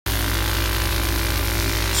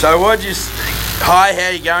So hi, how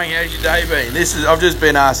you going? How's your day been? I've just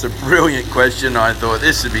been asked a brilliant question. I thought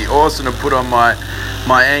this would be awesome to put on my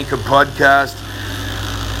Anchor podcast.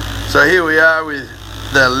 So here we are with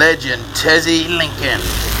the legend Tassie Lincoln,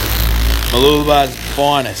 Mooloolabah's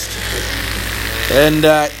finest. And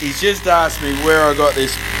he's just asked me where I got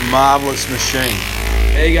this marvellous machine.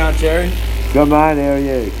 How you going, Terry? Good man, how are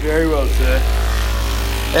you? Very well, sir.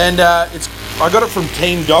 And I got it from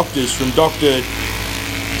Team Doctors, from Dr.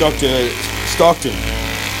 Stockton.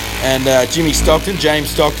 And James Stockton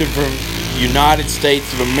from United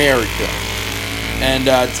States of America. And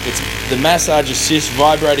it's the Massage Assist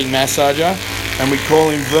vibrating massager, and we call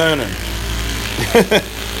him Vernon.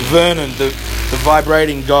 Vernon, the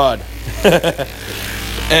vibrating god.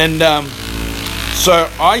 And so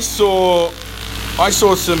I saw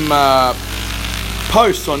some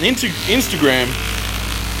posts on Instagram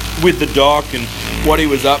with the doc and what he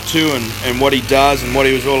was up to and what he does and what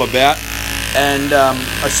he was all about. And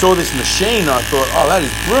I saw this machine. I thought, oh, that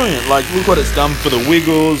is brilliant. Like, look what it's done for the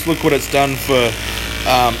Wiggles. Look what it's done for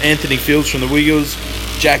Anthony Fields from the Wiggles,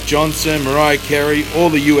 Jack Johnson, Mariah Carey, all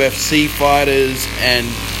the UFC fighters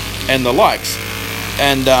and the likes.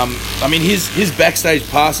 And I mean, his backstage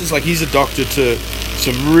passes, like, he's a doctor to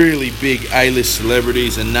some really big A-list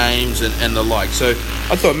celebrities and names and the like. So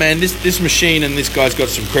I thought, man, this machine and this guy's got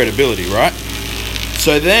some credibility, right?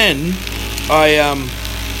 So then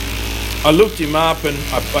I looked him up and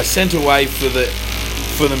I sent away for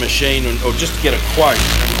the machine or just to get a quote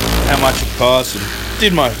how much it costs, and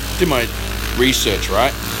did my research,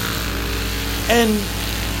 right? And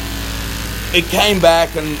it came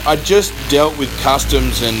back, and I just dealt with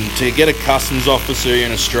customs, and to get a customs officer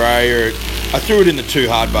in Australia, I threw it in the too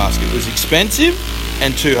hard basket. It was expensive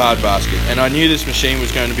and too hard basket, and I knew this machine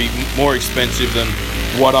was going to be more expensive than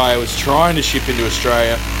what I was trying to ship into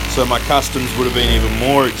Australia, so my customs would have been even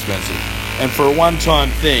more expensive. And for a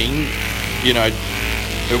one-time thing, you know,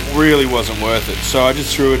 it really wasn't worth it. So I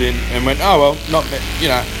just threw it in and went, oh well,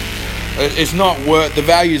 it's not worth, the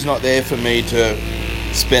value's not there for me to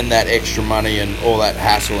spend that extra money and all that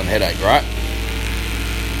hassle and headache, right?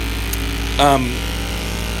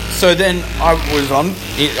 So then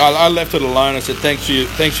I left it alone. I said, thanks for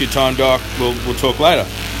your time, Doc. We'll talk later.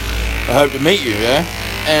 I hope to meet you, yeah?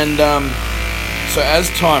 And so as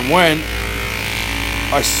time went,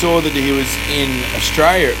 I saw that he was in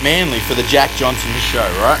Australia at Manly for the Jack Johnson show,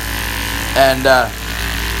 right? And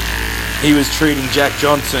he was treating Jack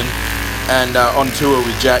Johnson and on tour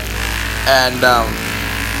with Jack. And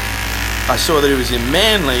I saw that he was in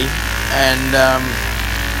Manly, and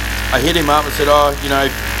I hit him up and said, oh, you know,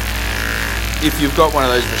 if you've got one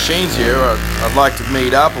of those machines here, I'd like to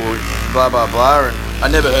meet up, or blah, blah, blah. And I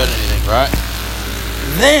never heard anything, right?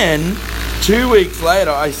 Then 2 weeks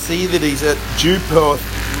later, I see that he's at Dewporth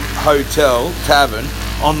Hotel Tavern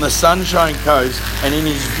on the Sunshine Coast, and in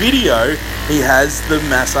his video, he has the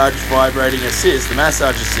Massage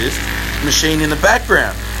Assist machine in the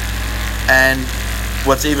background. And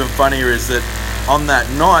what's even funnier is that on that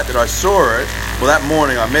night that I saw it, well, that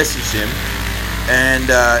morning I messaged him, and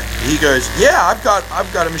he goes, yeah, I've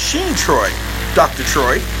got a machine, Dr.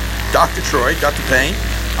 Payne.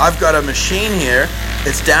 I've got a machine here.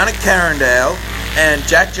 It's down at Carindale, and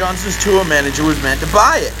Jack Johnson's tour manager was meant to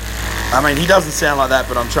buy it. I mean, he doesn't sound like that,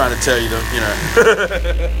 but I'm trying to tell you the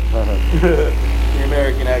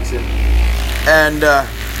American accent. And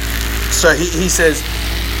so he says,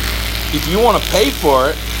 if you want to pay for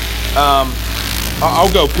it,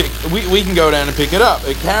 I'll go we can go down and pick it up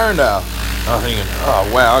at Carindale. I'm thinking, oh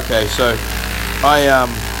wow, okay. So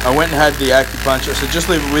I went and had the acupuncture. I said, just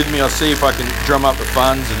leave it with me. I'll see if I can drum up the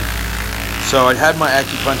funds. And so I had my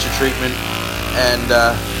acupuncture treatment, and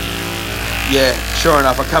yeah, sure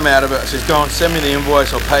enough, I come out of it. I says, go on, send me the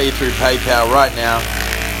invoice. I'll pay you through PayPal right now.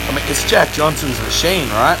 I mean, it's Jack Johnson's machine,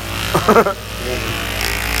 right?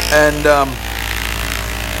 And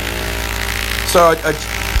so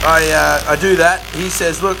I do that. He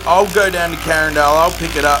says, look, I'll go down to Carindale. I'll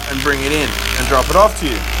pick it up and bring it in and drop it off to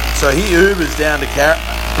you. So he Ubers down to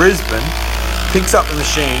Brisbane, picks up the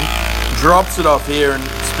machine, drops it off here, and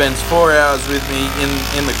spends 4 hours with me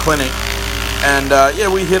in the clinic. And yeah,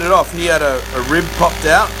 we hit it off. He had a rib popped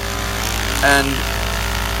out, and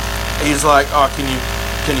he's like, oh, can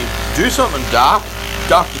you do something, Doc?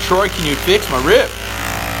 Dr. Troy, can you fix my rib?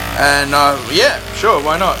 And yeah, sure,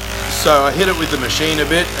 why not? So I hit it with the machine a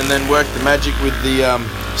bit, and then worked the magic with the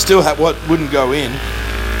still had what wouldn't go in,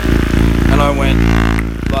 and I went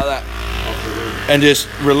like that and just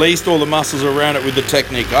released all the muscles around it with the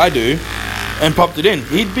technique I do, and popped it in.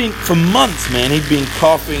 He'd been, for months, man, he'd been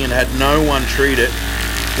coughing and had no one treat it.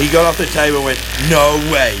 He got off the table and went, "No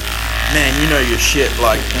way. Man, you know your shit."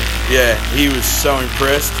 Like, yeah, he was so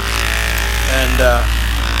impressed. And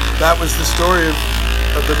that was the story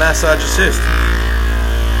of the Massage Assist.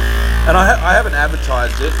 And I haven't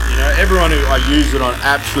advertised it. You know, everyone who I use it on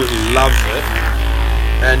absolutely loves it.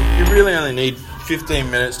 And you really only need 15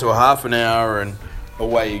 minutes to a half an hour and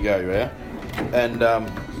away you go, yeah? And,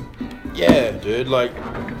 yeah, dude, like,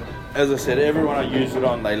 as I said, everyone I use it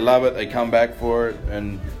on, they love it, they come back for it,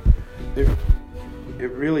 and it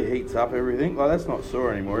really heats up everything. Like, that's not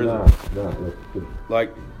sore anymore, is it? No, that's good.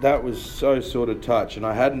 Like, that was so sort of touch, and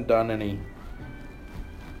I hadn't done any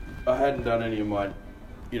of my,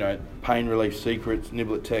 you know, pain relief secrets,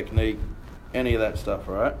 niblet technique, any of that stuff,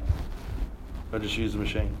 right? I just use the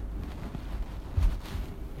machine.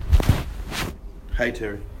 Hey,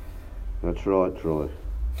 Terry. That's right, Troy.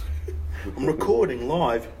 I'm recording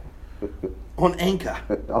live on Anchor.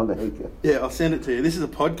 On Anchor. Yeah, I'll send it to you. This is a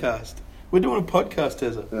podcast. We're doing a podcast,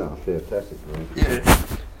 Tezza. Oh, fantastic, man. Yeah.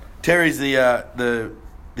 Terry's the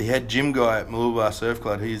head gym guy at Mooloolaba Surf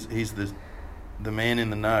Club. He's the man in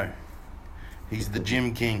the know. He's the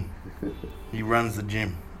gym king. He runs the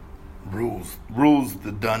gym. Rules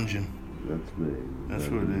the dungeon. That's me. That's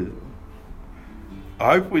what it is.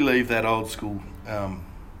 I hope we leave that old school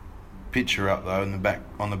picture up though in the back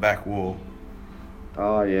on the back wall.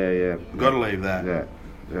 Oh, yeah. We've got to leave that.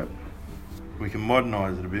 Yeah. We can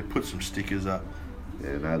modernise it a bit. Put some stickers up.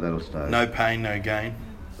 Yeah, no, that'll stay. No pain, no gain.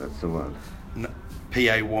 That's the one. No,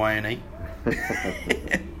 PAYNE.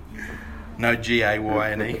 No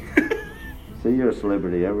GAYNE. See, you're a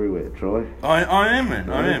celebrity everywhere, Troy. I am, man.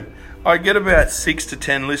 I am. I get about 6 to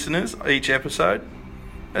 10 listeners each episode.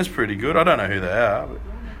 That's pretty good. I don't know who they are, but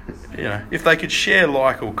you know, if they could share,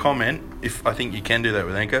 like, or comment, if I think you can do that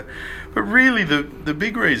with Anchor. But really, the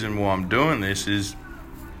big reason why I'm doing this is,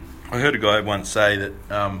 I heard a guy once say that,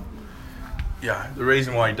 the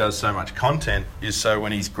reason why he does so much content is so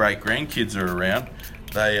when his great grandkids are around,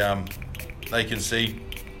 they can see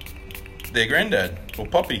their granddad or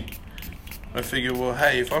Poppy. I figure, well,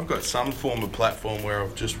 hey, if I've got some form of platform where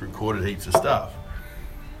I've just recorded heaps of stuff,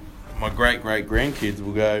 my great-great-grandkids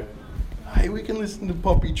will go, hey, we can listen to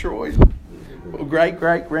Poppy Troy, or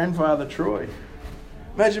great-great-grandfather Troy.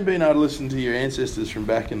 Imagine being able to listen to your ancestors from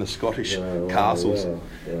back in the Scottish castles,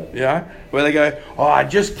 you know, where they go, oh, I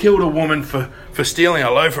just killed a woman for stealing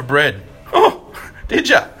a loaf of bread. Oh, did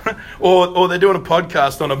ya? Or they're doing a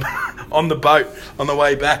podcast on the boat on the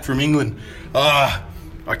way back from England.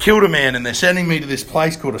 I killed a man and they're sending me to this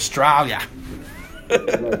place called Australia.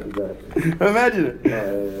 Imagine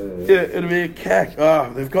it. Yeah, it'll be a cack.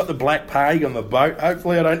 Oh, they've got the black plague on the boat.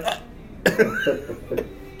 Hopefully I don't...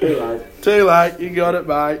 Too late. You got it,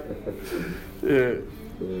 mate. Yeah.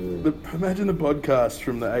 Imagine the podcast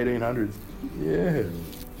from the 1800s. Yeah.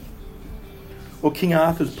 Or King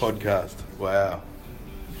Arthur's podcast. Wow.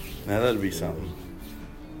 Now that'd be something.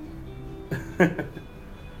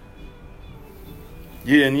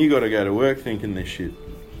 Yeah, and you got to go to work thinking this shit.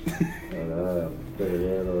 I know, I'm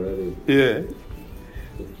figuring out already. Yeah.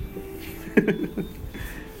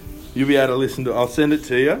 You'll be able to listen to... I'll send it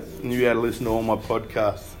to you, and you'll be able to listen to all my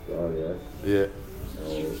podcasts. Oh, yeah? Yeah.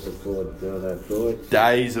 I'll look forward to doing that, Troy.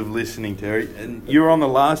 Days of listening, Terry. And you were on the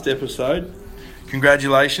last episode.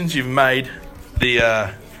 Congratulations, you've made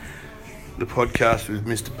the podcast with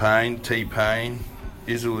Mr. Payne, T-Pain,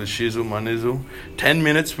 Izzle the Shizzle, my nizzle. 10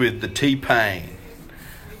 minutes with the T-Pain.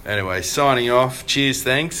 Anyway, signing off. Cheers,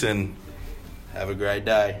 thanks, and have a great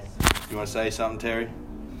day. You want to say something, Terry?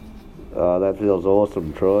 Oh, that feels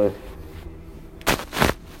awesome, Troy.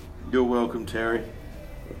 You're welcome, Terry.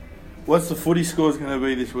 What's the footy scores going to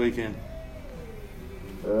be this weekend?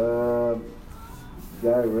 Go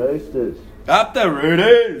Roosters. Up the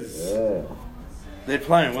Roosters! Yeah. They're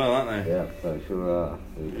playing well, aren't they? Yeah, they sure are.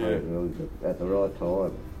 They're playing really good at the right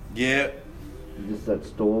time. Yeah. Just that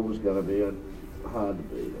storm's going to be hard to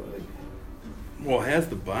beat, I think. Well, how's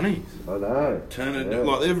the Bunnies? I know.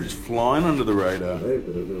 Like they're just flying under the radar. I think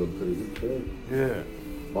they're doing pretty good too. Yeah.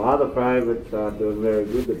 My other favourites aren't doing very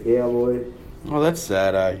good, the Cowboys. Oh, that's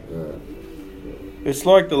sad, eh? Yeah. It's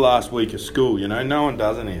like the last week of school, you know? No one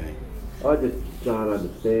does anything. I just don't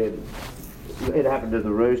understand. It happened to the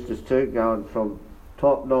Roosters too, going from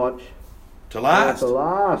top notch To last? to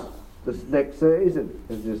last this next season.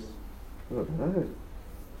 It's just, I don't know.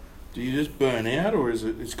 Do you just burn out, or is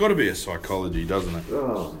it... It's got to be a psychology, doesn't it?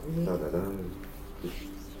 Oh, I don't know.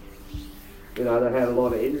 You know, they had a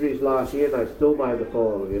lot of injuries last year and they still made the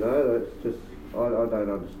final, you know? That's just, I don't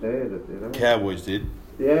understand it, you know? Cowboys did.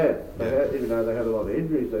 Yeah, even though they had a lot of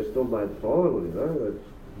injuries, they still made the final, you know?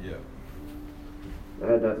 Yeah. They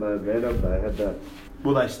had that momentum, they had that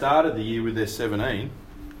Well, they started the year with their 17.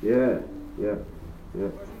 Yeah.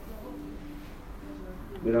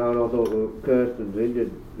 You know, and I thought, well, Kirsten's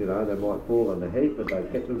injured, you know, they might fall in the heat, but they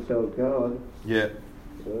kept themselves going. Yeah.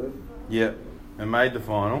 Yeah. And made the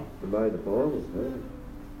final. They made the finals,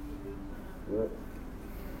 yeah.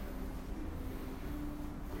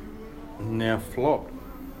 Now flopped.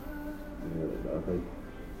 Yeah, I think.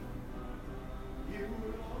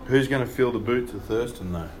 Who's going to fill the boots of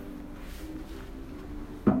Thurston, though?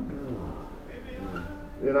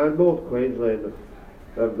 You know, North Queensland,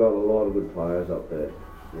 they've got a lot of good players up there.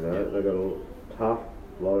 You know, they've got a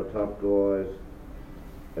lot of tough guys.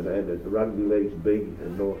 And the rugby league's big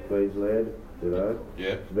in North Queensland, you know.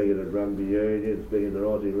 Yeah. It's bigger than rugby union, it's bigger than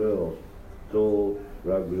Aussie rules. It's all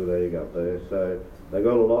rugby league up there. So they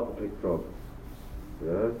got a lot to pick from, you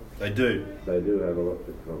know. They do. They do have a lot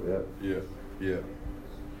to pick from, yeah. Yeah.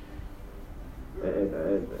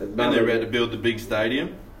 And they're about to build the big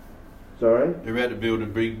stadium. Sorry? They're about to build a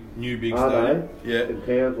new big Are stadium. they? Yeah. In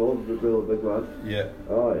Townsville, to build a big one? Yeah.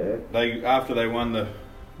 Oh, yeah. They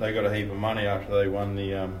got a heap of money after they won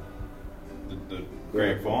the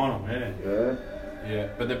grand final. Yeah. Yeah.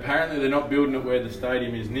 But apparently they're not building it where the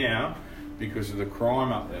stadium is now because of the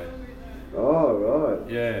crime up there. Oh, right.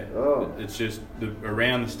 Yeah. Oh. It's just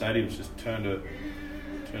around the stadium's just turned to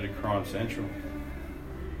crime central.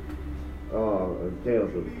 Oh, and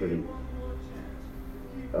Townsville's pretty.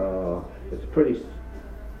 It's pretty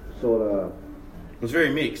sort of It's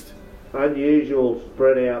very mixed. unusual,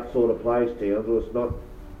 spread out sort of place. Townsville. It's not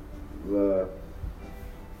the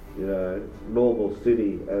normal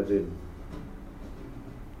city as in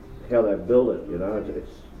how they built it. You know,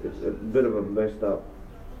 it's a bit of a messed up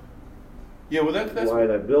Yeah, well that's way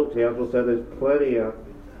they built Townsville. So there's plenty of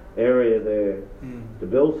area there to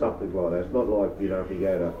build something like that. It's not like, you know, if you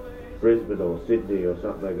go to Brisbane or Sydney or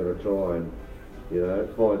something, they're going to try and, you know,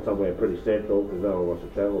 find somewhere pretty central because no one wants to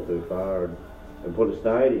travel too far and put a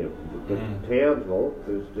stadium. But Townsville,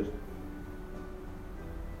 there's just,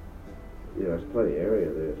 you know, there's plenty of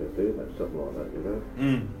area there to do that, something like that, you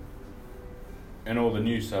know. And all the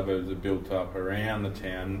new suburbs are built up around the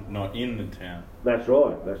town, not in the town. That's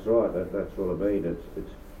right. That's what I mean. It's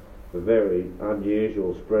a very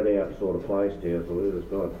unusual, spread out sort of place, Townsville.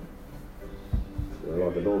 It's not, you know,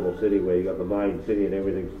 like a normal city where you got the main city and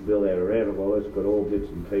everything's built out around it. Well, it's got all bits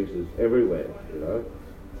and pieces everywhere, you know.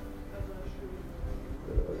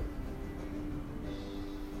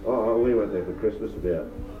 We went there for Christmas about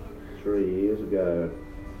 3 years ago.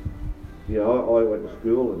 You know, I went to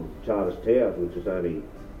school in Charters Towers, which is only,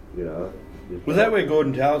 you know. Was that where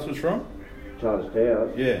Gordon Tallis was from? Charters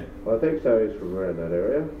Towers? Yeah. I think so. He's from around that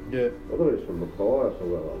area. Yeah. I thought he was from Mackay or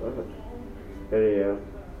somewhere like that. Anyhow,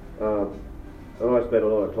 and I spent a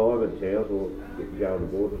lot of time in Townsville going to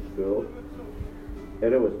boarding school,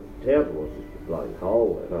 and Townsville was just a bloody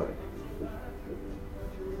hole, you know.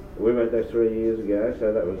 We went there 3 years ago,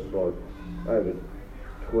 so that was like over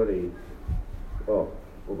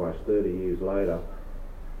almost 30 years later.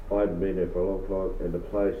 I hadn't been there for a long time, and the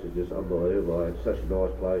place is just unbelievable. It's such a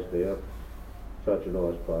nice place now. Such a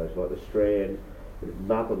nice place. Like the Strand, it's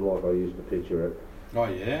nothing like I used to picture it. Oh,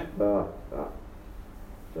 yeah?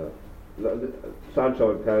 So,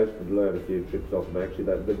 Sunshine Coast could learn a few tricks off them, actually.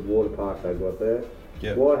 That big water park they got there.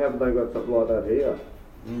 Yep. Why haven't they got something like that here?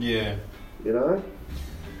 Yeah. You know?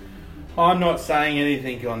 I'm not saying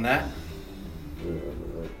anything on that.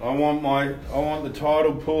 I want the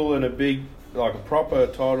tidal pool and a proper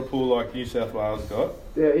tidal pool like New South Wales got.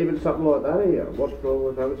 Yeah, even something like that here. What's wrong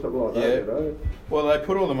with having something like that, you know? Well, they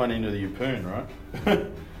put all the money into the Yeppoon, right?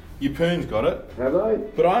 Yeppoon's got it. Have they?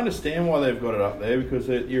 But I understand why they've got it up there, because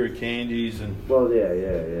they're Irukandjis and... Well,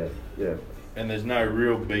 yeah. And there's no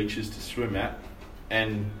real beaches to swim at.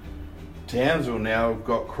 And Townsville now have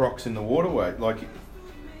got crocs in the waterway, like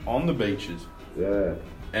on the beaches. Yeah.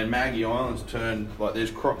 And Maggie Island's turned, like there's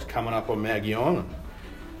crocs coming up on Maggie Island.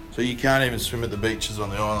 So you can't even swim at the beaches on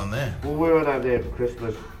the island there. Well, we went over there for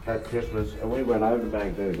at Christmas, and we went over to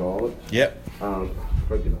Magnetic Island. Yep.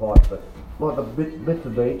 Freaking hot, but like the bits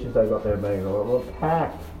of beaches they got there in Magnetic Island were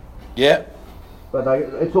packed. Yep. But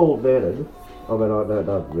it's all netted. I mean, I know it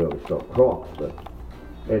doesn't really stop crocs, but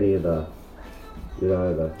any of the, you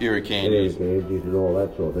know, the Irukandjis and all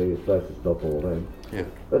that sort of thing, it's supposed to stop all them. Yeah.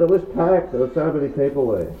 But it was packed. There were so many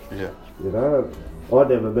people there. Yeah. You know, I'd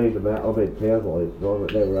never been to Townsville, so I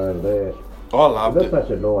was never over there. I loved it. That's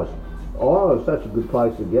such a nice. Oh, it's such a good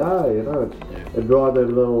place to go, you know, and drive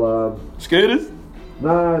them little scooters.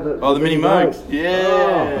 No, the mini mokes. Yeah.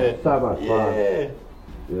 Oh, so much fun. Yeah.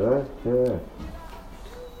 You know, yeah.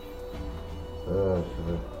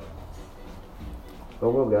 Oh,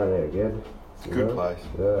 we'll go there again. Good place.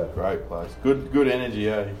 Yeah. Great place. Good energy,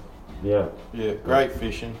 eh? Yeah. Yeah. Great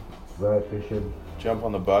fishing. Great fishing. Jump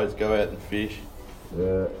on the boats, go out and fish.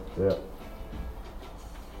 Yeah. Yeah.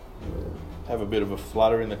 Have a bit of a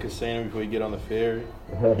flutter in the casino before you get on the ferry.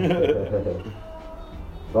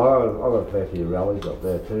 Well, I've got a fair few rallies up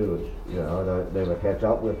there too, which I don't never catch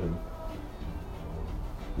up with, and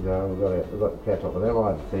we've got to catch up with them.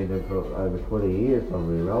 I haven't seen them for over 20 years. Some of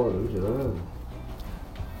my relatives,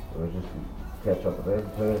 I just catch up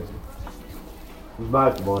with them too.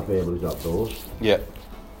 Most of my family's outdoors. Yeah.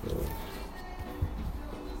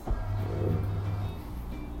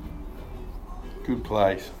 Good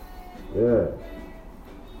place. Yeah.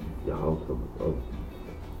 Yeah, I'm from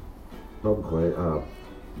Mount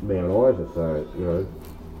Isa, so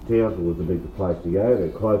Townsville was the biggest place to go to,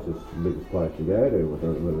 closest biggest place to go to was the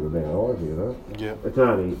Mount Isa, Yeah. It's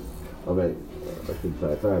only, I shouldn't say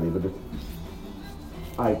it's only, but it's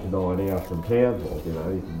 8 to 9 hours from Townsville, you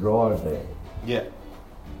can drive there. Yeah.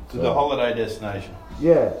 To the holiday destination.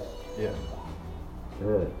 Yeah. Yeah.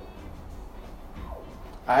 Yeah.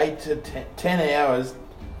 8 to 10 hours.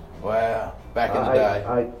 Wow. Back in the day.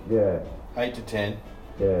 8 to 10.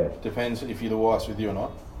 Yeah. Depends if your wife's with you or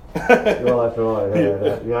not. Well, that's right.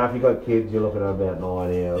 Yeah. If you've got kids, you're looking at about 9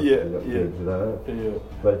 hours. Yeah, If you've got kids, Yeah.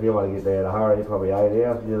 But if you want to get there in a hurry, probably 8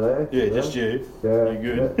 hours and you're there. Yeah, just you. Yeah. You're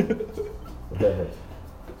good. Yeah.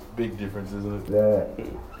 Big difference, isn't it?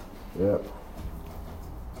 Yeah. Yeah.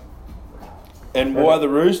 And why the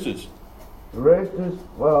Roosters? The Roosters,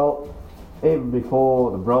 well, even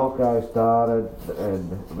before the Broncos started and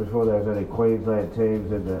before there was any Queensland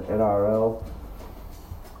teams in the NRL,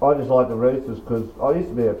 I just like the Roosters because I used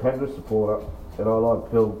to be a Penrith supporter and I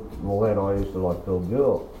liked I used to like Phil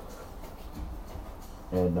Gill.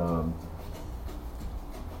 And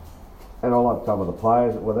I liked some of the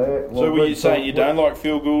players that were there. So were you saying you don't like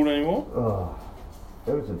Phil Gould anymore? Oh,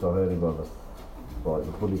 ever since I heard him on the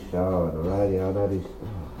footy show and the radio, I know he's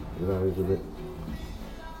a bit,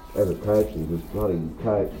 as a coach, he's a bloody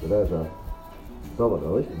coach, but as a someone to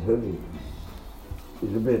listen to,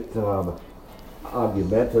 he's a bit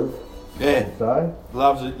argumentative. Yeah. I'd say.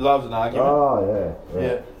 Loves an argument. Oh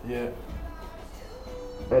Yeah.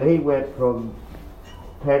 And he went from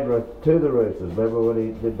Penrith to the Roosters. Remember when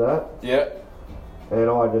he did that? Yeah. And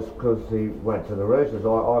I just, because he went to the Roosters,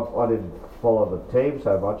 I didn't follow the team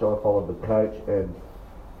so much. I followed the coach and,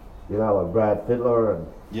 like Brad Fittler and,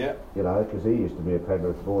 Yeah. because he used to be a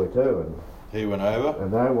Penrith boy too. And He went over.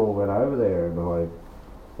 they all went over there, and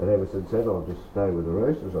ever since then I've just stayed with the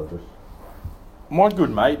Roosters. My good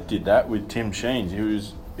mate did that with Tim Sheens. He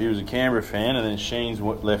was a Canberra fan, and then Sheens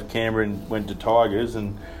left Canberra and went to Tigers,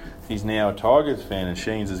 and he's now a Tigers fan, and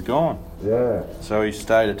Sheens is gone. Yeah. So he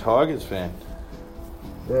stayed a Tigers fan.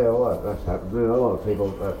 Yeah, well, that's happened. A lot of people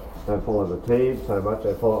don't follow the team so much;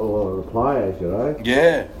 they follow a lot of the players,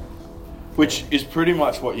 Yeah. Which is pretty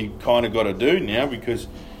much what you kind of got to do now, because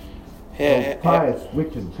players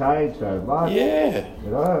switch and change so much. Yeah.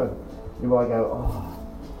 You might go, oh,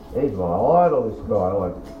 he's my idol, this guy.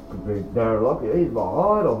 Like, could be Darren Lockyer, he's my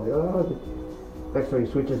idol, Next time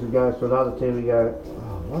he switches and goes to another team, and go,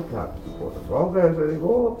 oh, I can't support the Broncos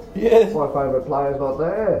anymore. Yeah. My favourite player's not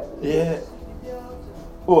there. Yeah.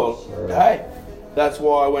 Well, hey, that's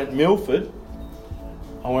why I went Milford.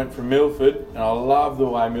 I went from Milford, and I loved the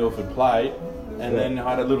way Milford played, and then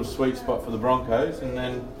I had a little sweet spot for the Broncos, and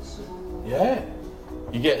then,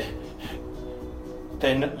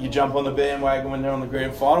 then you jump on the bandwagon when they're on the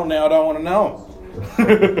grand final. Now I don't want to know them.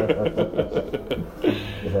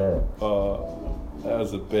 That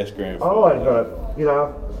was the best grand I final. always got it,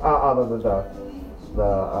 other than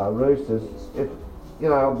the Roosters, if,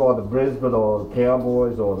 by the Brisbane or the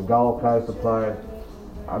Cowboys or the Gold Coast are playing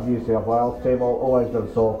a New South Wales team, I've always got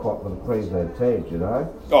a soft spot for the Queensland teams,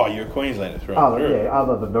 Oh, you're a Queenslander through and through.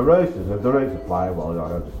 Other than the Roosters. If the Roosters play, well,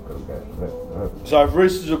 I just got to go for that. So if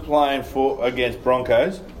Roosters are playing against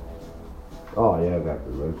Broncos, oh yeah, go for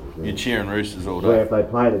the Roosters. Yeah. you're cheering Roosters all Where day. if they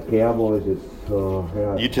play the Cowboys, it's...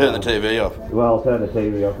 You turn the TV off. Well, I'll turn the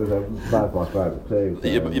TV off because they're both my favourite teams. So,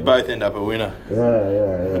 You both end up a winner.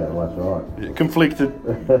 Yeah, that's right.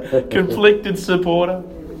 Conflicted supporter.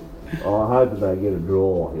 I hope that they get a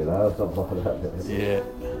draw, something like that. Yeah.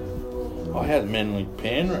 I had Manly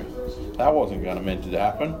Penrith. That wasn't going to meant to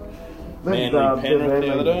happen. Manly Penrith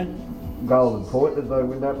the other day. Golden Point, did they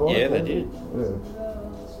win that by? Yeah, they did. Yeah.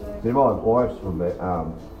 See, my wife's from the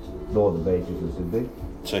Northern Beaches in Sydney.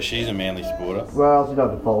 So she's a Manly supporter. Well, she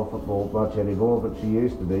doesn't follow football much anymore, but she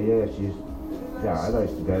used to be, yeah. They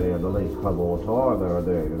used to go down to the Leeds Club all the time, they were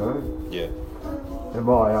there, Yeah. And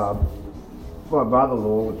my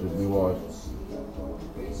brother-in-law, which is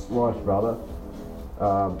my wife's brother,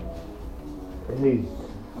 he's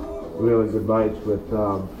really good mates with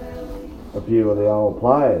a few of the old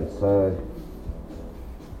players. So,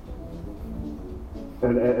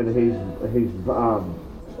 and his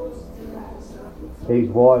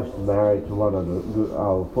wife's married to one of the good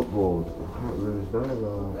old footballers. I can't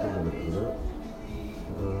remember his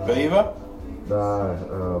name. Beaver?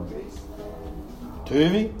 No.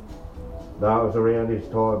 Tuvey? No, it was around his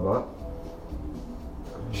time, mate.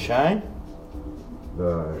 Shane?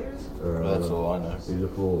 No. That's all I know. He's a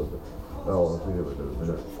forward. Oh, I'll think of it in a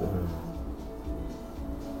minute.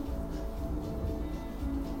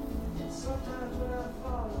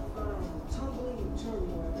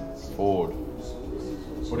 Ford.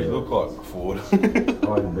 What do you look like, Ford?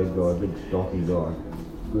 I'm a big guy, big stocky guy.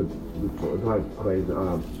 Good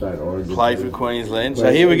state origin. Play for Queensland. So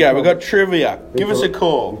here we go. We've got trivia. Give us a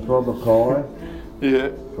call. He's from Mackay.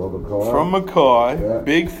 Yeah. From Mackay. Yeah.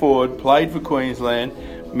 Big Ford. Played for Queensland.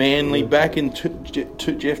 Manly back in Jeff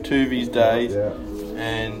Tuvey's days. Yeah.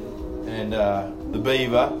 And the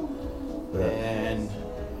Beaver. Yeah. And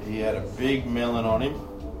he had a big melon on him.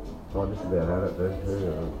 I just about had it then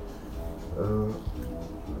too.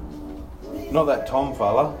 Not that Tom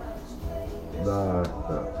fella. No.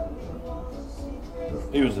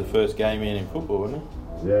 He was the first game in football, wasn't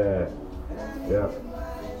Yeah. Yeah.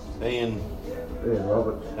 he? Ian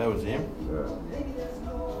Roberts. That was him. Yeah.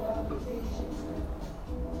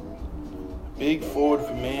 Big forward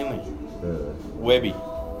for Manly. Yeah. Webby.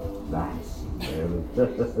 Nice.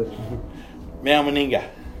 Mal Meninga.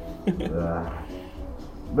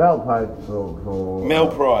 Mel played for Mel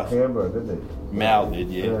Price. Canberra, didn't he? Mal did,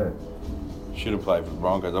 yeah. Should have played for the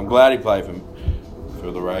Broncos. I'm glad he played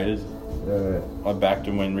for the Raiders. Yeah. I backed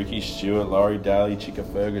him when Ricky Stewart, Laurie Daly, Chicka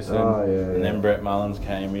Ferguson, and then Brett Mullins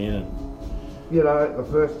came in. And you know, the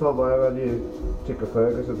first time I ever knew Chicka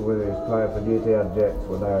Ferguson when he was playing for Newtown Jets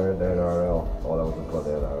when they were in the NRL. Oh, that wasn't called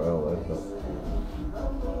the NRL then, but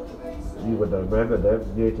you would remember them,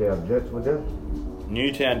 Newtown Jets, would you?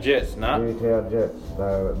 Newtown Jets, nah. Newtown Jets. They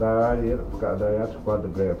were only in it. They actually won the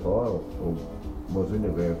grand final, or was in the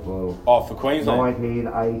grand final. Oh, for Queensland?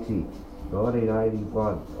 1981. I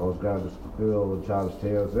was going to school in Charles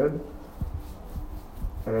Townsend,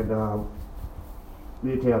 and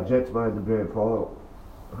Newtown Jets made the grand final.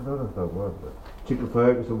 I don't know if they won, but Chicka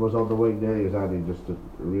Ferguson was on the wing then. He was only just a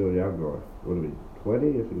real young guy. Would have been 20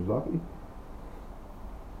 if he was lucky.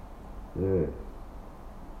 Yeah.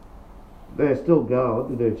 They're still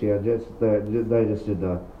going, the Newtown Jets. They just did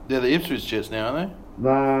the... They're the Ipswich Jets now, aren't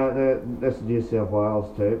No, that's the New South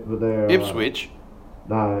Wales team, but they're... Ipswich?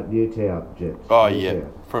 No, Newtown Jets. Oh, Newtown. yeah,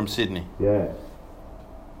 from Sydney. Yeah.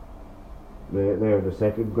 They're in the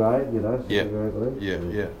second grade, you know? Yeah. Grade league.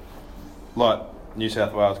 Yeah. Like New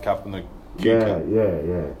South Wales Cup and the Q Cup.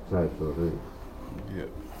 Yeah. Same sort of thing. Yeah.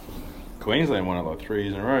 Queensland won it like 3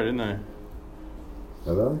 years in a row, didn't they?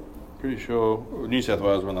 Have they? Pretty sure. New South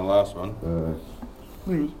Wales won the last one.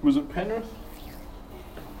 Was it Penrith?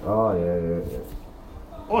 Oh, yeah.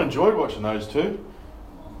 I enjoyed watching those two.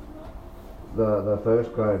 The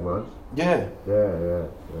first grade ones? Yeah. Yeah.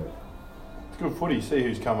 It's good footy. See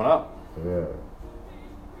who's coming up. Yeah.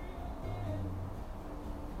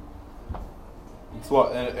 It's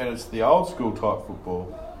like, and it's the old school type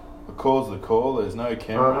football. The call's the call. There's no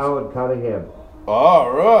cameras. Owen Cunningham. Oh,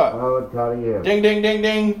 right. Owen Cunningham. Ding, ding, ding,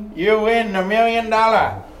 ding. You win $1 million.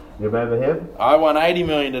 You remember him? I won $80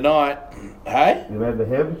 million tonight. Hey? You remember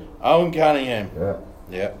him? Owen Cunningham.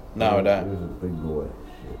 Yeah. No, I don't. He was a big boy.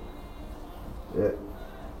 Yeah.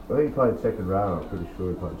 I think he played second row. I'm pretty sure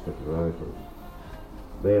he played second row for him.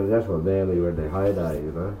 Man, that's what Manly were in their heyday,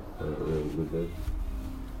 you know. They were really good then.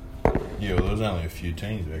 Yeah, well, there was only a few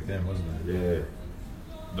teams back then, wasn't there? Yeah.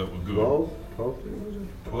 That were good. 12 teams, was it?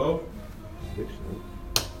 12? I think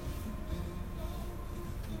so.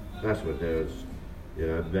 That's what there was, you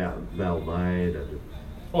know, Balmain and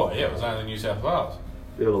Oh, yeah, it was only New South Wales.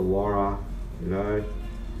 Illawarra, you know.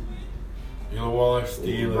 Illawarra,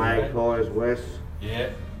 Steelers. Magpies, West.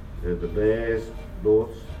 Yeah. And the Bears,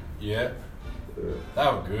 Norths. Yeah. They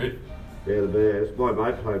were good. Yeah, the Bears. My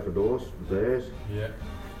mate played for Norths, the Bears. Yeah.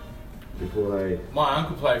 Before they... My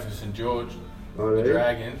uncle played for St George, the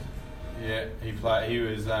Dragons. Yeah, he played. He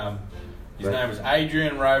was. His name was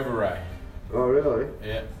Adrian Roveray. Oh, really?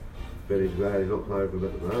 Yeah. But he's glad he's not playing for them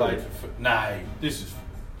at the moment. Played for. No, this is.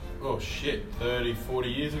 Oh shit! 30, 40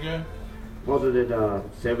 years ago. Wasn't it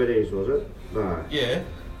 70s? Was it? No. Yeah.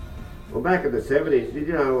 Well, back in the 70s, did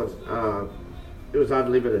you know it was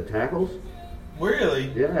unlimited tackles?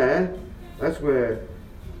 Really? Yeah. That's where.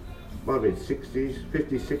 Might have been 60s,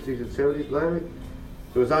 50s, 60s, and 70s, maybe.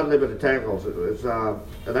 It was unlimited tackles. It was,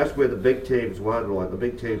 and that's where the big teams won. Like the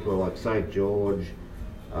big teams were like St George.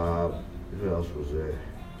 Who else was there?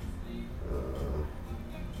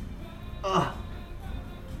 I'm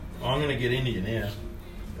going to get into you now.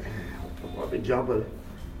 I might be jumping.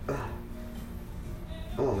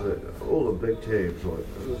 All the big teams, like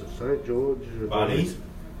was it St George? Bunnies.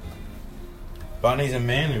 Bunnies and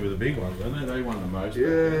Manly were the big ones, weren't they? They won the most.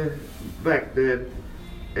 Yeah, back then,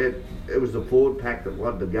 it was the Ford pack that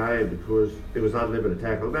won the game because it was unlimited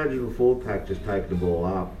tackle. Imagine the Ford pack just taking the ball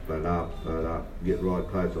up and up and up, get right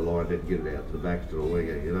close to the line, then get it out to the backs to the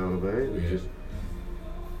winger. You know what I mean? It's just.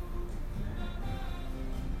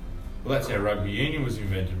 Well, that's how rugby union was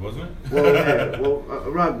invented, wasn't it? Well, yeah. Well,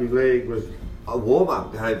 rugby league was a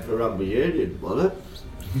warm-up game for rugby union, wasn't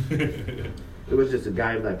it? It was just a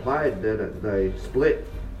game they played, then they split,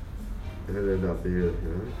 and it ended up there, you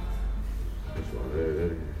know. That's what I heard,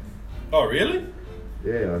 anyway. Oh, really?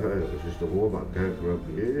 Yeah, I heard it was just a warm-up game for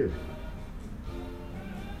rugby union.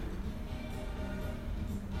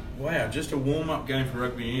 Wow, just a warm-up game for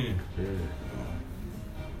rugby union. Yeah.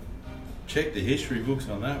 Check the history books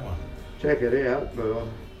on that one. Check it out, but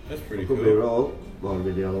That's pretty could cool. be wrong. Might have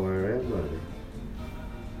been the other way around, maybe.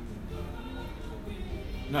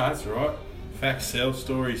 No, that's right. Facts sell,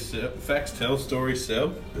 stories sell. Facts tell, stories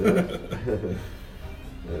sell. Yeah.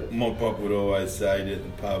 My pop would always say at the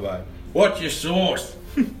pub, hey, what's your sauce?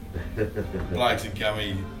 Blokes would come,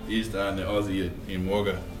 he used to own the Aussie in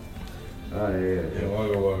Wagga. Oh, yeah. Yeah,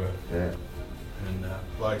 Wagga Wagga. Yeah. And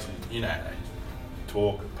blokes would, you know, they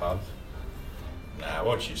talk at pubs. Nah,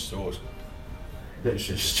 what's your sauce? It's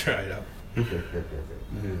just straight up.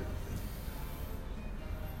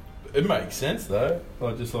 It makes sense though.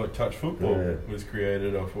 Like just like touch football was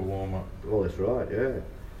created off a warm up. Well, that's right, yeah.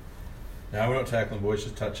 No, we're not tackling boys,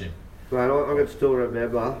 just touching. Mate, I can still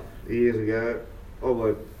remember years ago, I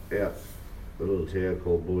worked out a little town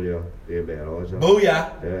called Booyah, near Mount Isa.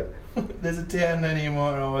 Booyah! Yeah. There's a town near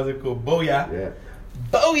Mount Isa called Booyah. Yeah.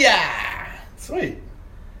 Booyah! Sweet.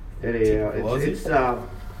 Anyhow,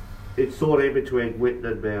 it's sort of in between Whitton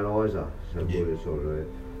and Mount Isa, so Yeah. Booyah sort of there.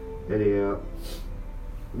 Anyhow,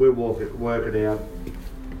 we're working out.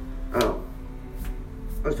 Oh,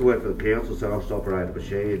 I used to work for the council, so I used to operate a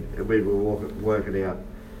machine, and we were working out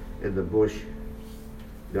in the bush,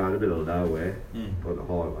 you know, in the middle of nowhere, on the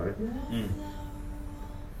highway,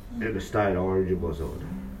 and the state origin was on.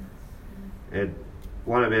 And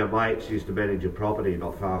one of our mates used to manage a property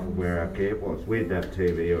not far from where our camp was. We didn't have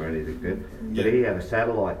TV or anything then, but he had a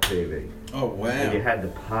satellite TV. Oh wow. And you had to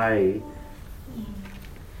pay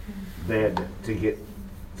then to get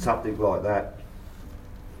something like that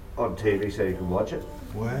on TV so you can watch it.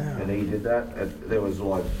 Wow. And he did that, and there was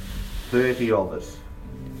like 30 of us,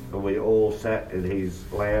 and we all sat in his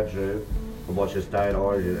lounge room and watched the state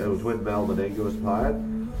origin. It was when Melbourne Eagle was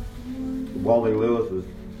playing. Wally Lewis was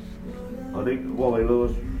Wally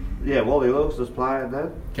Lewis was playing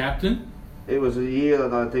then. Captain? It was a year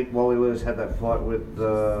that I think Wally Lewis had that fight with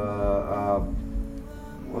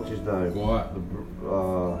what's his name? What?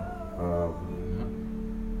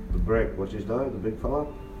 The Brick, what's his name? The big fella?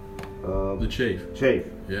 The Chief. Chief.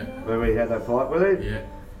 Yeah. Remember he had that fight with him? Yeah.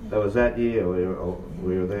 That was that year we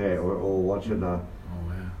were there, we were all watching that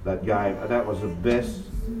game, and that was the best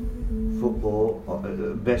football,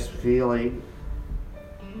 best feeling,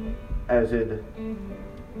 as in,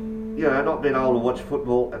 you know, not being able to watch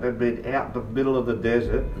football and then being out in the middle of the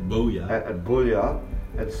desert Booyah. at Booyah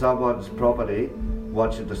at someone's property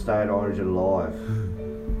watching the state origin live.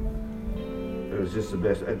 It was just the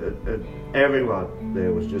best, and everyone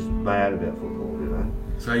there was just mad about football, you know.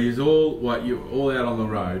 So you're all out on the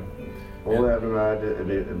road. All out on the road,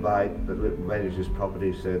 and a mate that managed this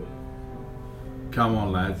property said, Come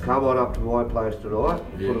on, lads. come on up to my place tonight,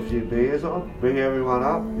 Yeah. put a few beers on, bring everyone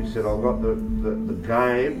up. He said, I've got the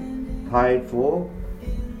game paid for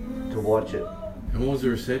to watch it. And what was the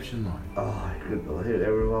reception like? Oh, I couldn't believe it.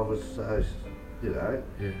 Everyone was so, you know,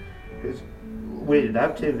 Yeah. because we didn't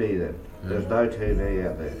have TV then. There was no TV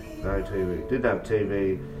out there, no TV. Didn't have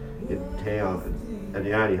TV in town, and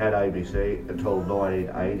you only had ABC until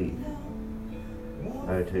 1980.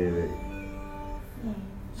 No TV.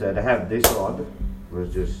 So to have this on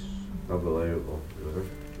was just unbelievable, you know.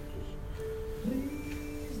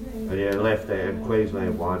 And yeah, left there, and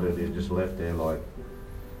Queensland won, and you just left there like,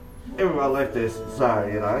 everyone left there so,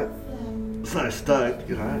 you know, so stoked,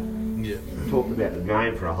 you know. Yeah. Talked about the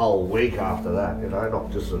game for a whole week after that, you know, not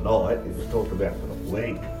just a night, you just talked about it for a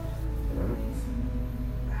week, you know.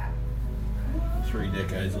 3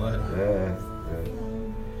 decades later. Yeah.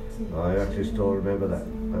 I actually still remember that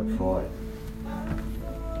fight.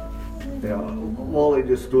 Yeah, Wally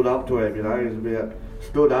just stood up to him, you know, he was about,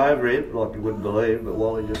 stood over him, like you wouldn't believe, but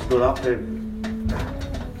Wally just stood up to him.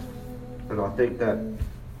 And I think that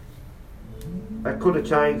could have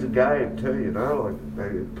changed the game too, you know, like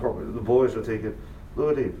the boys were thinking,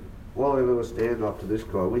 look at him, Wally Lewis stand up to this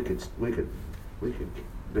guy, we could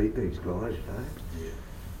beat these guys, you know. Yeah.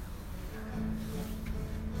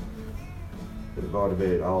 It might have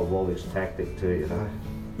been old Wally's tactic too, you know.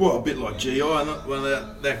 Well, a bit like GI, not well,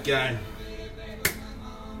 that game.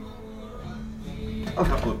 A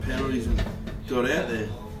couple of penalties and got out there.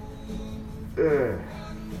 Yeah.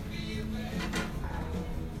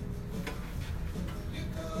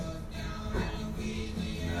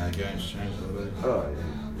 Games changed a little bit. Oh,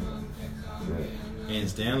 yeah.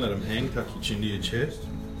 Hands down, let them hang, tuck your chin to your chest.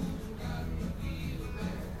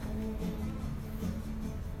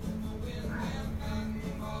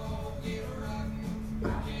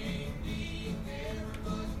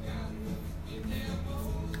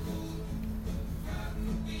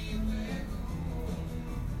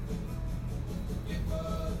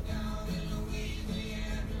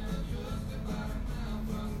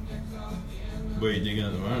 Where are you digging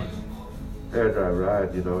at the moment? Andrew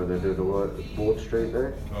Road, you know, where they do the work at Port Street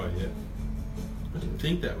there. Oh yeah. I didn't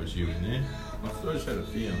think that was you in there. I thought I just had a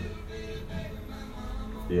feeling.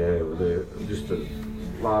 Yeah, well, they're just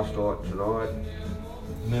last night tonight.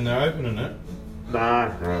 And then they're opening it. Nah,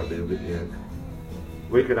 a bit yet.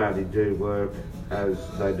 We can only do work as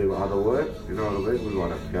they do other work, you know what I mean? We might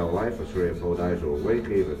have to go away for 3 or 4 days or a week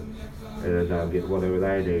even. And then they'll get whatever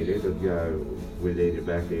they needed and go, we need you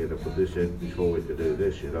back here to put this in before we can do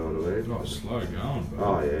this, you know what I mean? Oh, slow going, bro.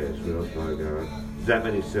 Oh yeah, it's real slow going. There's that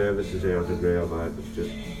many services out on the ground, mate, it's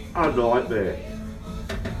just a nightmare.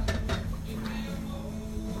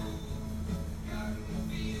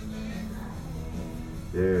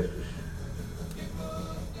 Yeah, it's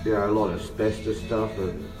just, you know, a lot of asbestos stuff.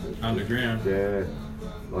 And Underground. Yeah,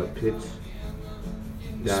 like pits.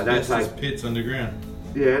 Yeah, Asbestos pits underground.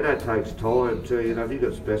 Yeah, and that takes time too. You know, if you've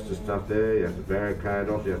got asbestos stuff there, you have to barricade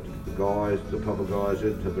off, you have to get the proper guys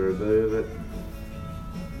in to remove it.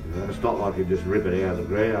 You know, it's not like you just rip it out of the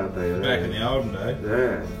ground, do you? Back in the olden days.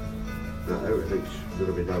 Yeah. No, everything's got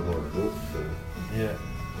to be done by the book. So. Yeah.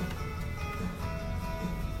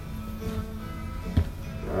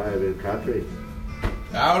 Oh, a bit of country.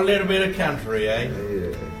 Oh, a little bit of country, eh?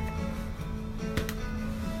 Yeah.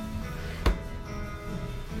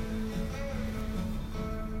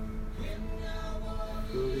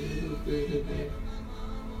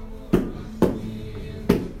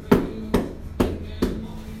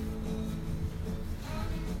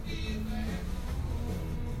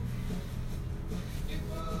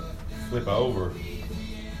 Flip over.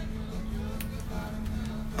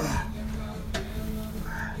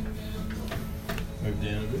 Move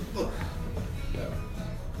down a bit. That way.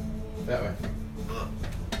 That way.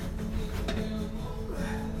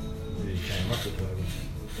 There you came up with that.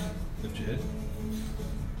 Lift your head.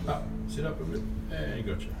 Up. Sit up a bit. And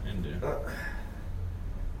gotcha. And down.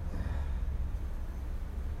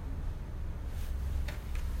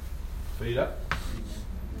 Feet up.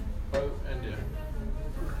 Oh, and down.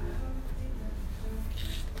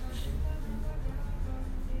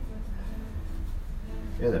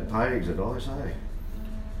 Yeah, the paintings are nice, eh?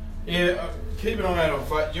 Yeah, keep an eye out on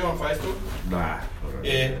Facebook. You on Facebook? Nah.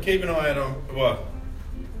 Yeah, keep an eye out on what?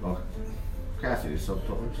 Like, Kathy is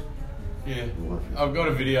sometimes. Yeah, I've got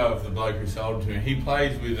a video of the bloke who sold it to me. He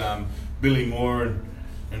plays with Billy Moore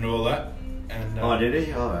and all that. And oh, did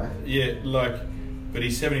he? Oh, yeah, like, but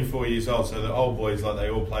he's 74 years old, so the old boys, like,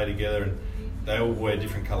 they all play together and they all wear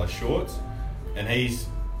different colour shorts. And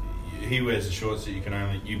he wears the shorts that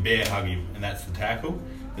you bear hug him, and that's the tackle.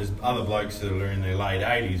 There's other blokes that are in their late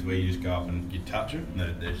 80s where you just go up and you touch them,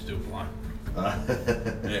 and they're still playing.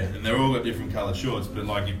 Yeah, and they're all got different colour shorts, but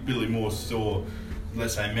like if Billy Moore saw,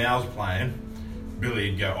 let's say Mal's playing,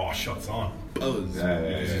 Billy'd go, oh, shots on. Because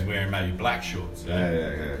he's wearing maybe black shorts.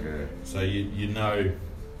 Yeah. So you know,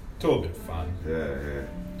 it's all a bit fun. Yeah.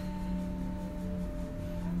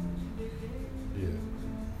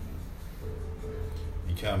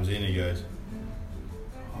 He comes in, he goes,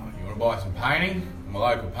 oh, you want to buy some painting? I'm a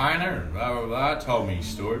local painter, and blah, blah, blah. Told me his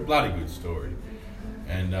story, bloody good story.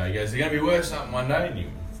 And he goes, they're going to be worth something one day, and you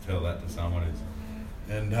tell that to someone.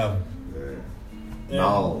 And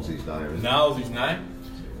Noel's his name. Noel's his name.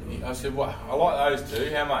 I said, well, I like those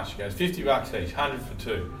two. How much? He goes, $50 each, 100 for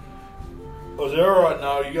two. I said, all right,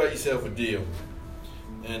 Noel, you got yourself a deal.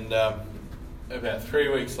 And about 3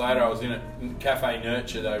 weeks later, I was in a Cafe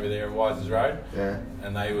Nurtured over there at Wises Road. Yeah.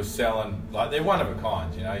 And they were selling, like, they're one of a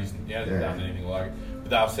kind, you know. He hasn't done anything like it. But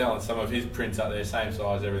they were selling some of his prints up there, same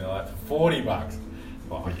size, everything like that, for $40.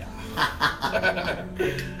 Oh yeah.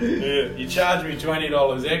 Yeah, you charge me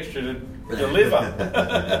 $20 extra to deliver.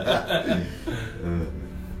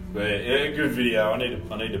 But yeah, good video. I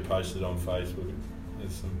need to post it on Facebook.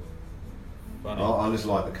 There's some funny. I just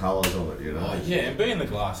like the colours of it, you know. Oh yeah, and being the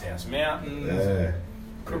Glasshouse Mountains, Yeah.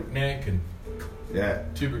 Crook Neck, and Yeah.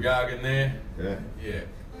 Tubbergargan there. Yeah. Yeah,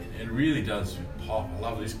 it really does pop. I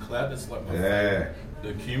love this cloud. That's like my Yeah. favourite.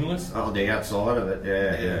 The cumulus. On the outside of it,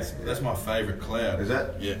 yeah. That's my favourite cloud. Is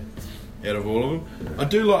that? Yeah. Out of all of them, I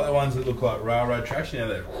do like the ones that look like railroad tracks. You know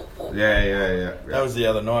that. Yeah. That was the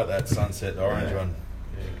other night. That sunset, the orange one.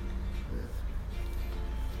 Yeah.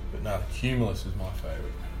 But no, the cumulus is my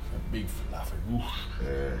favourite. That big fluffy. Whoosh.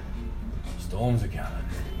 Yeah. Storms are coming.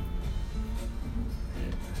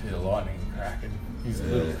 Yeah. See the lightning cracking. He's a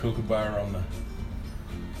little kookaburra on the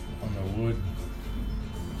wood.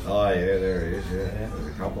 Oh yeah, there he is. Yeah. There's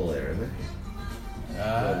a couple there, isn't there? Is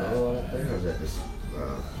there another one up there, or is that just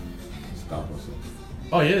stuff or something?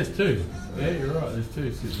 Oh yeah, there's two. Yeah, you're right. There's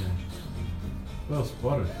two sitting there. Well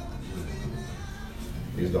spotted.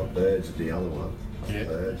 He's got birds at the other one. Yeah.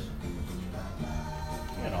 Birds.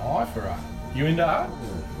 And a high for art. You into art?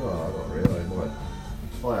 Oh, not really.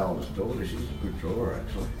 My eldest daughter, she's a good drawer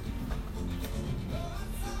actually.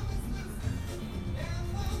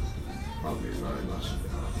 Probably very much.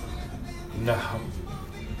 No.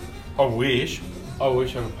 I wish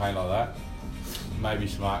I could paint like that. Maybe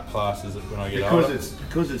some art classes when I get older.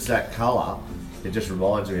 Because it's that colour, it just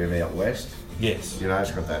reminds me of out west. Yes. You know,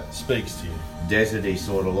 it's got that Speaks to you. deserty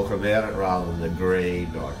sort of look about it rather than the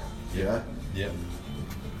green, like, you know? Yep.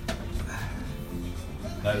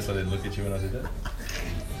 Notice I didn't look at you when I did that.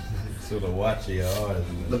 Sort of watch your eyes.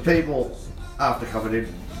 The people, after coming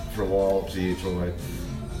in for a while to you, try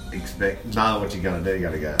know what you're going to do.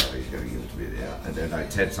 You're going to go, oh, he's going to give it to me now. And then they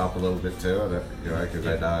tense up a little bit too, you know, because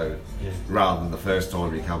they know, rather than the first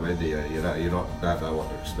time you come into you know, don't know what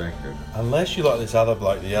to expect. Unless you like this other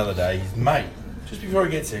bloke the other day, his mate, just before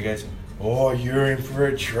he gets there, he goes, oh, you're in for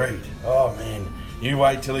a treat. Oh, man, you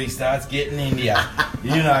wait till he starts getting into you.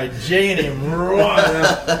 You know, G'ing him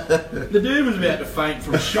right. The dude was about to faint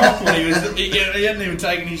from shock when he hadn't even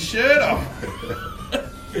taken his shirt off.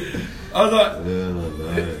 I was like,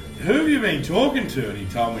 who have you been talking to? And he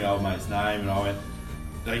told me old mate's name, and I went,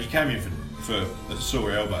 like, he came in for a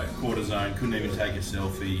sore elbow, cortisone, couldn't even take a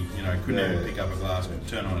selfie, you know, couldn't even pick up a glass,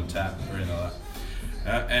 turn on a tap, or anything like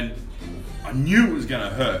that. And I knew it was going to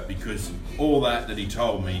hurt because all that he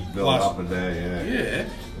told me, build plus, up and down, yeah,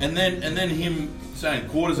 and then him saying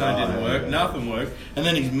cortisone didn't work, nothing worked, and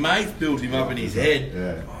then his mate built him up in his head.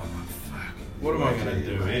 Yeah. Oh fuck! What am I going to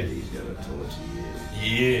do here? He's going to torture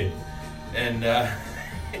you. Yeah. And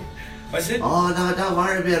I said, oh no, don't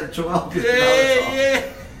worry about it, 12. Yeah.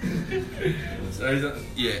 So he's like,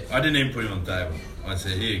 yeah, I didn't even put him on the table. I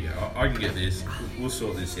said, here you go, I can get this. We'll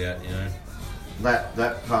sort this out, you know.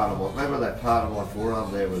 That part of remember that part of my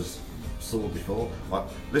forearm there was sore before. Like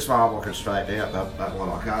this arm I can straighten out, that one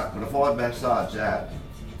I can't. But if I massage that,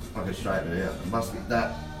 I can straighten it out. It must be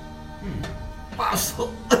that muscle.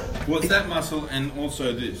 What's that muscle and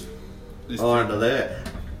also this? Oh, under there.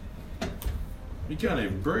 You can't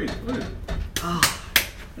even breathe. Look. Oh,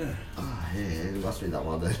 yeah, it must be that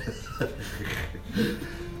one then.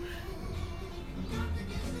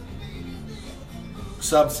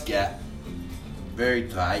 Subscat, very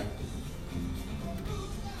tight,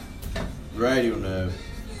 radial nerve,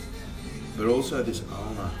 but also this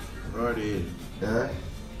ulnar right here. Yeah?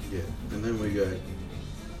 Yeah, and then we go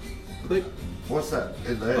click. What's that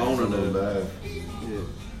in there? Ulnar nerve. Yeah.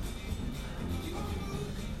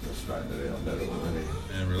 Let's straighten it out better already.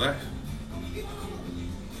 And relax.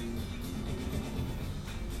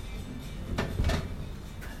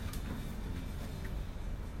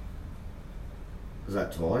 Is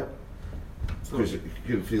that tight? Because you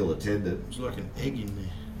can feel the tendon. It's like an egg in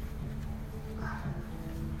there.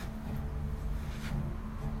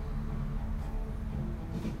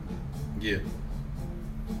 Yeah.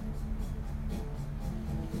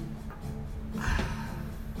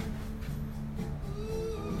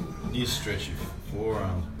 You stretch your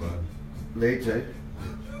forearms, bud. Need to.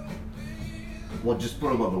 Well, just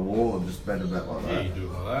put them on the wall and just bend them out like Yeah, that. you do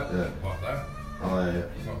it like that. Yeah. Like that. Oh yeah.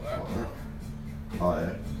 Like that. Like that. Oh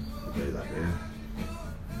yeah. We'll do that now.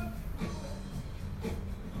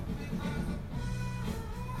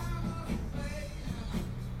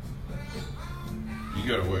 You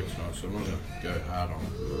go to work tonight, so I'm not going to go hard on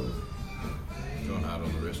it. Going hard on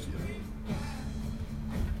the rest of you.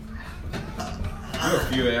 You got a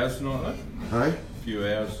few hours tonight, though? Hey? A few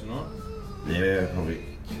hours tonight? Yeah, probably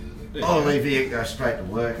There you I'll go. leave here, go straight to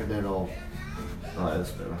work, and then I'll. Oh,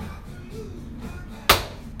 that's better.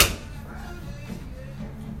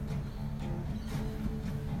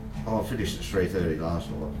 I finished at 3:30 last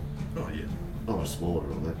night. Oh, yeah. I was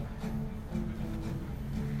slaughtered on that.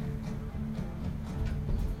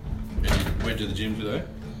 And you went to the gym today?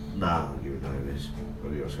 Nah, I'll give it no miss.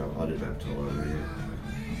 What do you got? I didn't have time over here.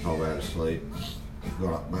 I went to sleep.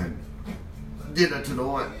 Got up, mate. Dinner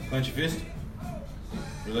tonight. Clench your fist.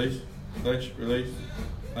 Release. Clench, release.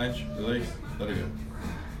 Clench, release. Let it go.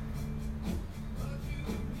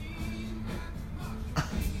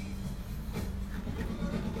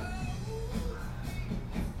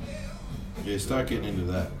 Yeah, start getting into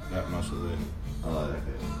that muscle there. Oh,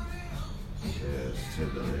 okay. Yeah, it's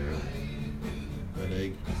tender there. That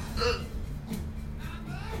egg.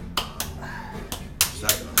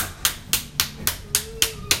 Start going.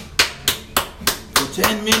 For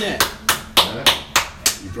 10 minutes. Yeah?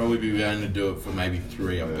 You'd probably be able to do it for maybe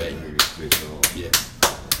 3, I bet. Yeah.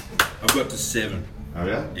 I've got to 7. Oh,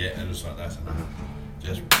 yeah? Yeah, and it's like that's enough.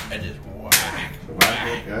 Just whack,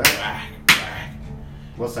 Whack, yeah. whack.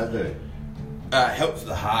 What's that do? Helps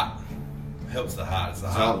the heart. Helps the heart. It's the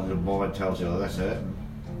heart. Something the mind tells you, oh, that's it.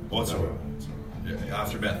 What's all right? Yeah,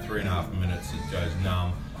 after about 3.5 minutes, it goes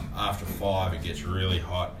numb. After 5, it gets really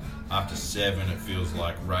hot. After 7, it feels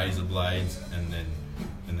like razor blades, and then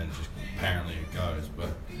just apparently it goes. But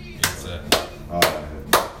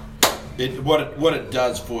it's what it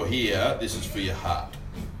does for here. This is for your heart.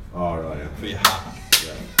 Oh, right, yeah. For your heart.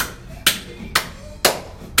 Yeah.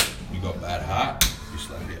 You got bad heart, you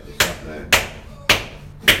slap it. Up there.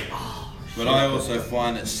 But I also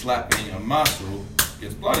find that slapping a muscle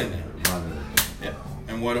gets blood in there. Yeah.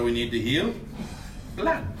 And what do we need to heal?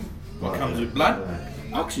 Blood. What comes with blood?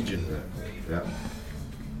 Oxygen. Yeah.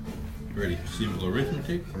 Pretty simple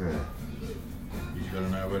arithmetic. Yeah. You just got to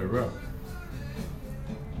know where to rub.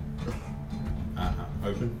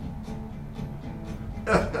 Open.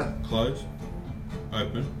 Close.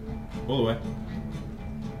 Open. All the way.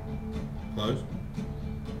 Close.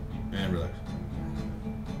 And relax.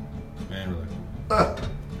 And relax.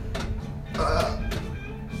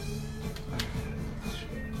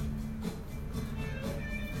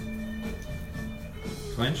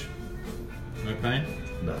 Clench. No pain.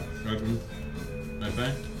 No. Open. No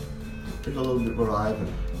pain. Just a little bit more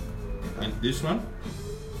open. And this one.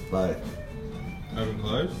 Both. Open,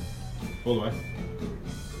 close. All the way.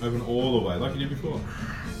 Open all the way, like you did before.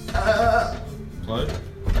 Close.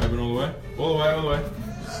 Open all the way. All the way, all the way.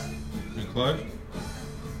 And close.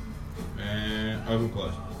 And open,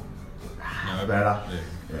 close. Now open. Better.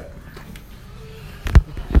 There.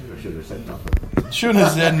 Yeah. I should have said nothing. Shouldn't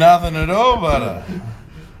have said nothing at all, butter.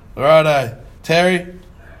 Righto. Terry,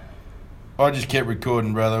 I just kept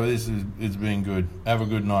recording, brother. It's been good. Have a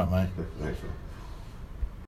good night, mate. Thanks, man.